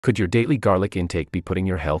Could your daily garlic intake be putting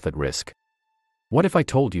your health at risk? What if I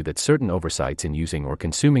told you that certain oversights in using or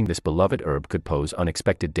consuming this beloved herb could pose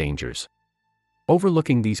unexpected dangers?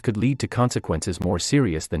 Overlooking these could lead to consequences more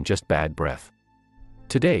serious than just bad breath.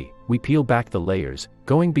 Today, we peel back the layers,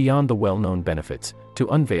 going beyond the well-known benefits, to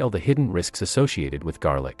unveil the hidden risks associated with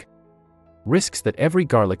garlic. Risks that every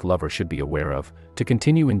garlic lover should be aware of, to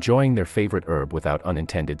continue enjoying their favorite herb without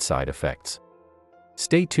unintended side effects.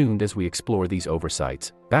 Stay tuned as we explore these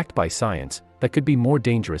oversights, backed by science, that could be more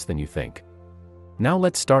dangerous than you think. Now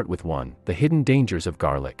let's start with 1. The hidden dangers of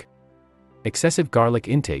garlic. Excessive garlic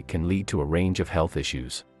intake can lead to a range of health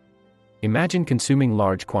issues. Imagine consuming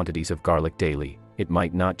large quantities of garlic daily. It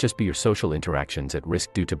might not just be your social interactions at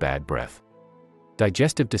risk due to bad breath.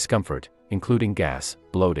 Digestive discomfort, including gas,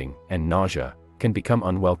 bloating, and nausea, can become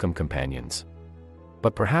unwelcome companions.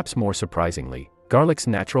 But perhaps more surprisingly, garlic's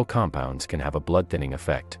natural compounds can have a blood-thinning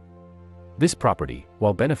effect. This property,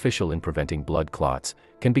 while beneficial in preventing blood clots,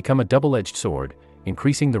 can become a double-edged sword,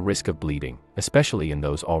 increasing the risk of bleeding, especially in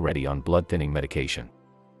those already on blood-thinning medication.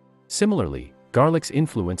 Similarly, garlic's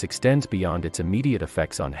influence extends beyond its immediate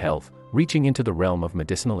effects on health, reaching into the realm of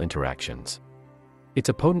medicinal interactions. It's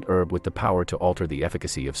a potent herb with the power to alter the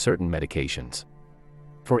efficacy of certain medications.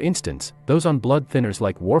 For instance, those on blood thinners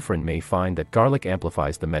like warfarin may find that garlic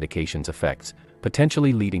amplifies the medication's effects,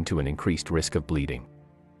 potentially leading to an increased risk of bleeding.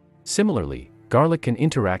 Similarly, garlic can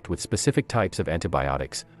interact with specific types of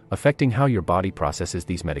antibiotics, affecting how your body processes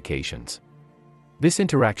these medications. This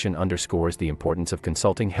interaction underscores the importance of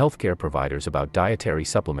consulting healthcare providers about dietary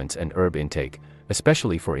supplements and herb intake,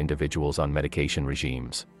 especially for individuals on medication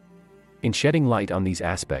regimes. In shedding light on these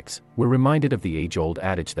aspects, we're reminded of the age-old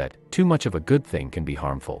adage that too much of a good thing can be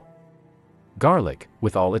harmful. Garlic,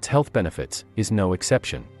 with all its health benefits, is no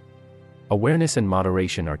exception. Awareness and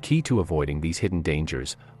moderation are key to avoiding these hidden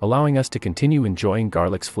dangers, allowing us to continue enjoying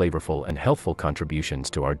garlic's flavorful and healthful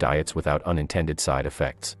contributions to our diets without unintended side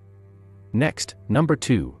effects. Next, number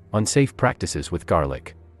 2, unsafe practices with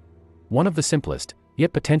garlic. One of the simplest,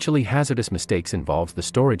 yet potentially hazardous mistakes involves the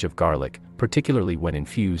storage of garlic, particularly when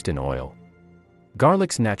infused in oil.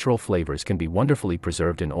 Garlic's natural flavors can be wonderfully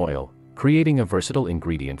preserved in oil, creating a versatile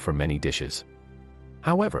ingredient for many dishes.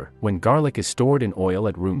 However, when garlic is stored in oil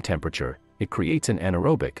at room temperature, it creates an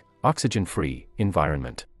anaerobic, oxygen-free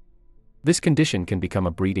environment. This condition can become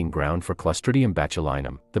a breeding ground for Clostridium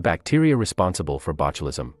botulinum, the bacteria responsible for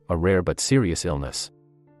botulism, a rare but serious illness.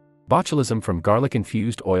 Botulism from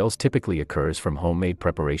garlic-infused oils typically occurs from homemade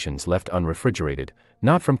preparations left unrefrigerated,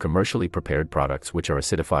 not from commercially prepared products which are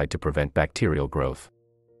acidified to prevent bacterial growth.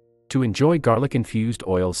 To enjoy garlic-infused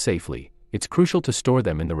oils safely, it's crucial to store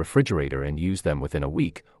them in the refrigerator and use them within a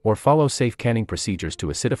week, or follow safe canning procedures to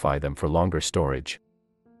acidify them for longer storage.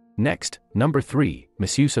 Next, number 3,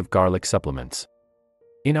 misuse of garlic supplements.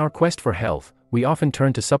 In our quest for health, we often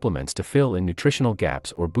turn to supplements to fill in nutritional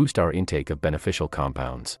gaps or boost our intake of beneficial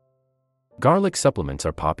compounds. Garlic supplements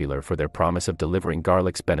are popular for their promise of delivering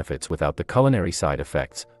garlic's benefits without the culinary side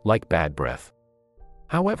effects, like bad breath.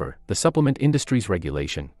 However, the supplement industry's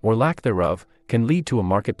regulation, or lack thereof, can lead to a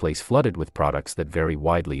marketplace flooded with products that vary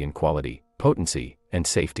widely in quality, potency, and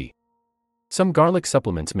safety. Some garlic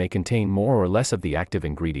supplements may contain more or less of the active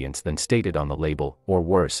ingredients than stated on the label, or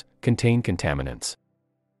worse, contain contaminants.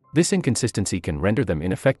 This inconsistency can render them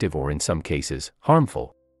ineffective or in some cases,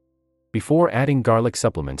 harmful. Before adding garlic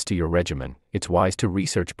supplements to your regimen, it's wise to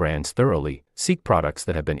research brands thoroughly, seek products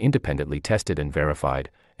that have been independently tested and verified,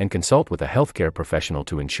 and consult with a healthcare professional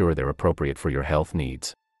to ensure they're appropriate for your health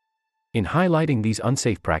needs. In highlighting these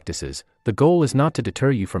unsafe practices, the goal is not to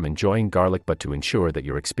deter you from enjoying garlic but to ensure that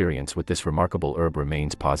your experience with this remarkable herb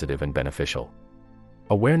remains positive and beneficial.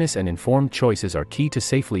 Awareness and informed choices are key to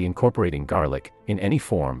safely incorporating garlic, in any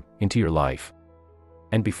form, into your life.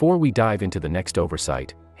 And before we dive into the next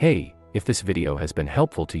oversight, hey, if this video has been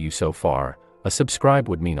helpful to you so far, a subscribe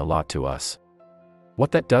would mean a lot to us.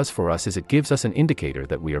 What that does for us is it gives us an indicator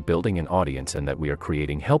that we are building an audience and that we are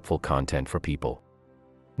creating helpful content for people.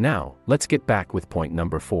 Now, let's get back with point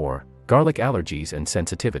number 4, garlic allergies and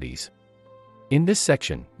sensitivities. In this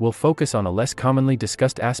section, we'll focus on a less commonly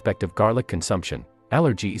discussed aspect of garlic consumption,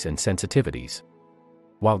 allergies and sensitivities.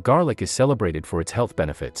 While garlic is celebrated for its health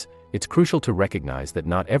benefits, it's crucial to recognize that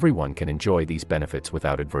not everyone can enjoy these benefits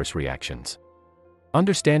without adverse reactions.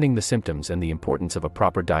 Understanding the symptoms and the importance of a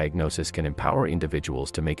proper diagnosis can empower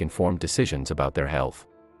individuals to make informed decisions about their health.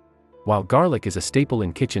 While garlic is a staple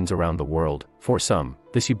in kitchens around the world, for some,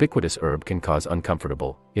 this ubiquitous herb can cause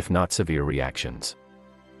uncomfortable, if not severe reactions.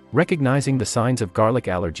 Recognizing the signs of garlic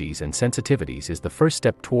allergies and sensitivities is the first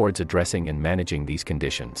step towards addressing and managing these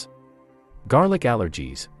conditions. Garlic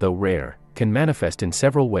allergies, though rare, can manifest in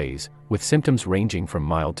several ways, with symptoms ranging from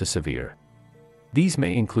mild to severe. These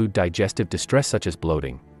may include digestive distress such as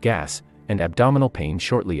bloating, gas, and abdominal pain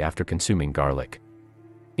shortly after consuming garlic.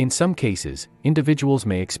 In some cases, individuals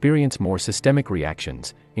may experience more systemic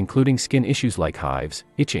reactions, including skin issues like hives,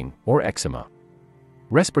 itching, or eczema.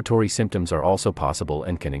 Respiratory symptoms are also possible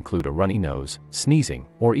and can include a runny nose, sneezing,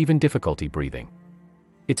 or even difficulty breathing.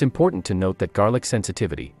 It's important to note that garlic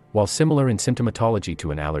sensitivity, while similar in symptomatology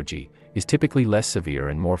to an allergy, is typically less severe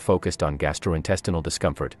and more focused on gastrointestinal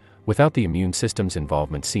discomfort, without the immune system's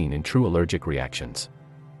involvement seen in true allergic reactions.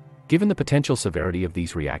 Given the potential severity of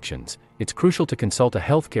these reactions, it's crucial to consult a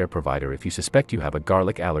healthcare provider if you suspect you have a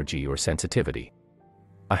garlic allergy or sensitivity.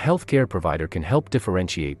 A healthcare provider can help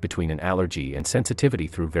differentiate between an allergy and sensitivity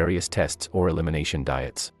through various tests or elimination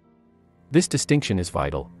diets. This distinction is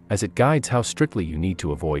vital, as it guides how strictly you need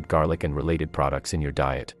to avoid garlic and related products in your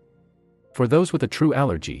diet. For those with a true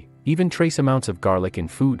allergy, even trace amounts of garlic in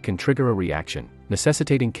food can trigger a reaction,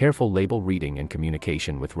 necessitating careful label reading and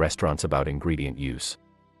communication with restaurants about ingredient use.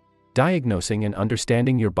 Diagnosing and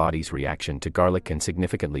understanding your body's reaction to garlic can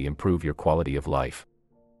significantly improve your quality of life.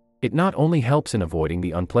 It not only helps in avoiding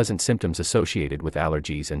the unpleasant symptoms associated with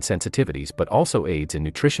allergies and sensitivities but also aids in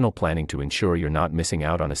nutritional planning to ensure you're not missing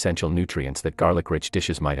out on essential nutrients that garlic-rich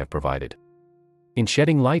dishes might have provided. In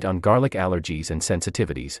shedding light on garlic allergies and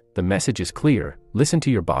sensitivities, the message is clear: listen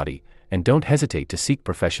to your body, and don't hesitate to seek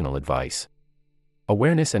professional advice.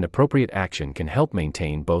 Awareness and appropriate action can help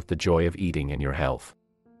maintain both the joy of eating and your health.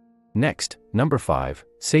 Next, number 5,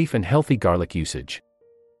 safe and healthy garlic usage.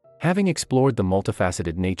 Having explored the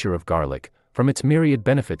multifaceted nature of garlic, from its myriad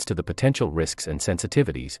benefits to the potential risks and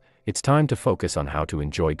sensitivities, it's time to focus on how to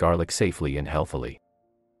enjoy garlic safely and healthily.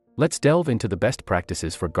 Let's delve into the best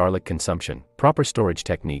practices for garlic consumption, proper storage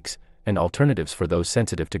techniques, and alternatives for those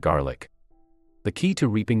sensitive to garlic. The key to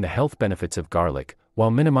reaping the health benefits of garlic,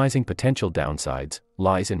 while minimizing potential downsides,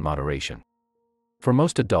 lies in moderation. For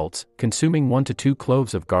most adults, consuming 1 to 2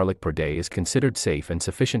 cloves of garlic per day is considered safe and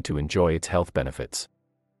sufficient to enjoy its health benefits.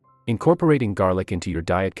 Incorporating garlic into your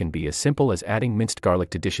diet can be as simple as adding minced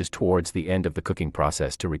garlic to dishes towards the end of the cooking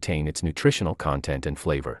process to retain its nutritional content and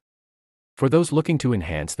flavor. For those looking to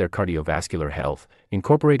enhance their cardiovascular health,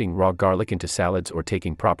 incorporating raw garlic into salads or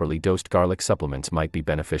taking properly dosed garlic supplements might be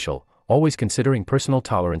beneficial, always considering personal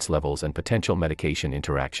tolerance levels and potential medication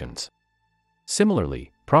interactions.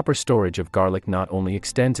 Similarly, proper storage of garlic not only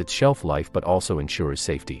extends its shelf life but also ensures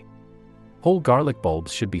safety. Whole garlic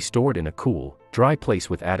bulbs should be stored in a cool, dry place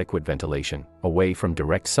with adequate ventilation, away from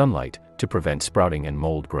direct sunlight, to prevent sprouting and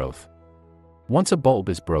mold growth. Once a bulb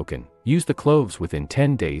is broken, use the cloves within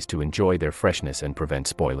 10 days to enjoy their freshness and prevent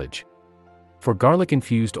spoilage. For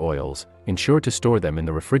garlic-infused oils, ensure to store them in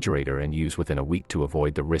the refrigerator and use within a week to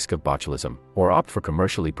avoid the risk of botulism, or opt for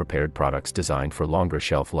commercially prepared products designed for longer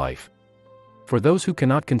shelf life. For those who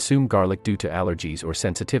cannot consume garlic due to allergies or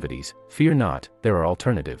sensitivities, fear not, there are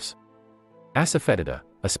alternatives. Asafoetida,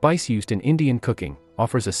 a spice used in Indian cooking,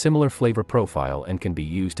 offers a similar flavor profile and can be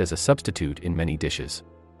used as a substitute in many dishes.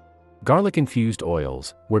 Garlic-infused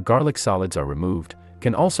oils, where garlic solids are removed,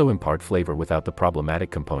 can also impart flavor without the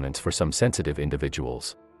problematic components for some sensitive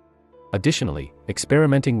individuals. Additionally,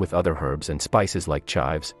 experimenting with other herbs and spices like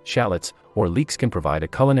chives, shallots, or leeks can provide a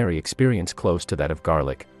culinary experience close to that of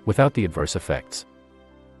garlic, without the adverse effects.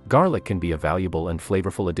 Garlic can be a valuable and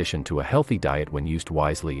flavorful addition to a healthy diet when used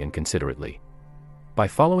wisely and considerately. By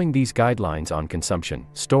following these guidelines on consumption,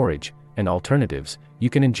 storage, and alternatives, you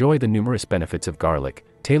can enjoy the numerous benefits of garlic,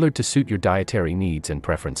 tailored to suit your dietary needs and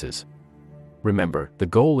preferences. Remember, the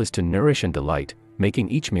goal is to nourish and delight, making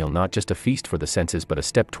each meal not just a feast for the senses but a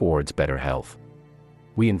step towards better health.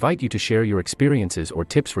 We invite you to share your experiences or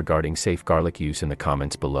tips regarding safe garlic use in the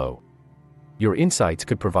comments below. Your insights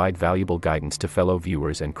could provide valuable guidance to fellow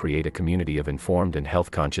viewers and create a community of informed and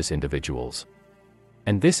health-conscious individuals.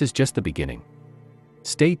 And this is just the beginning.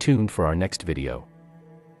 Stay tuned for our next video.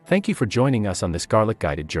 Thank you for joining us on this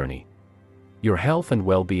garlic-guided journey. Your health and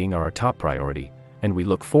well-being are our top priority, and we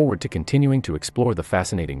look forward to continuing to explore the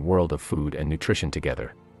fascinating world of food and nutrition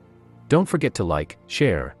together. Don't forget to like,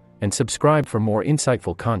 share, and subscribe for more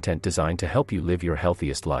insightful content designed to help you live your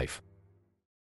healthiest life.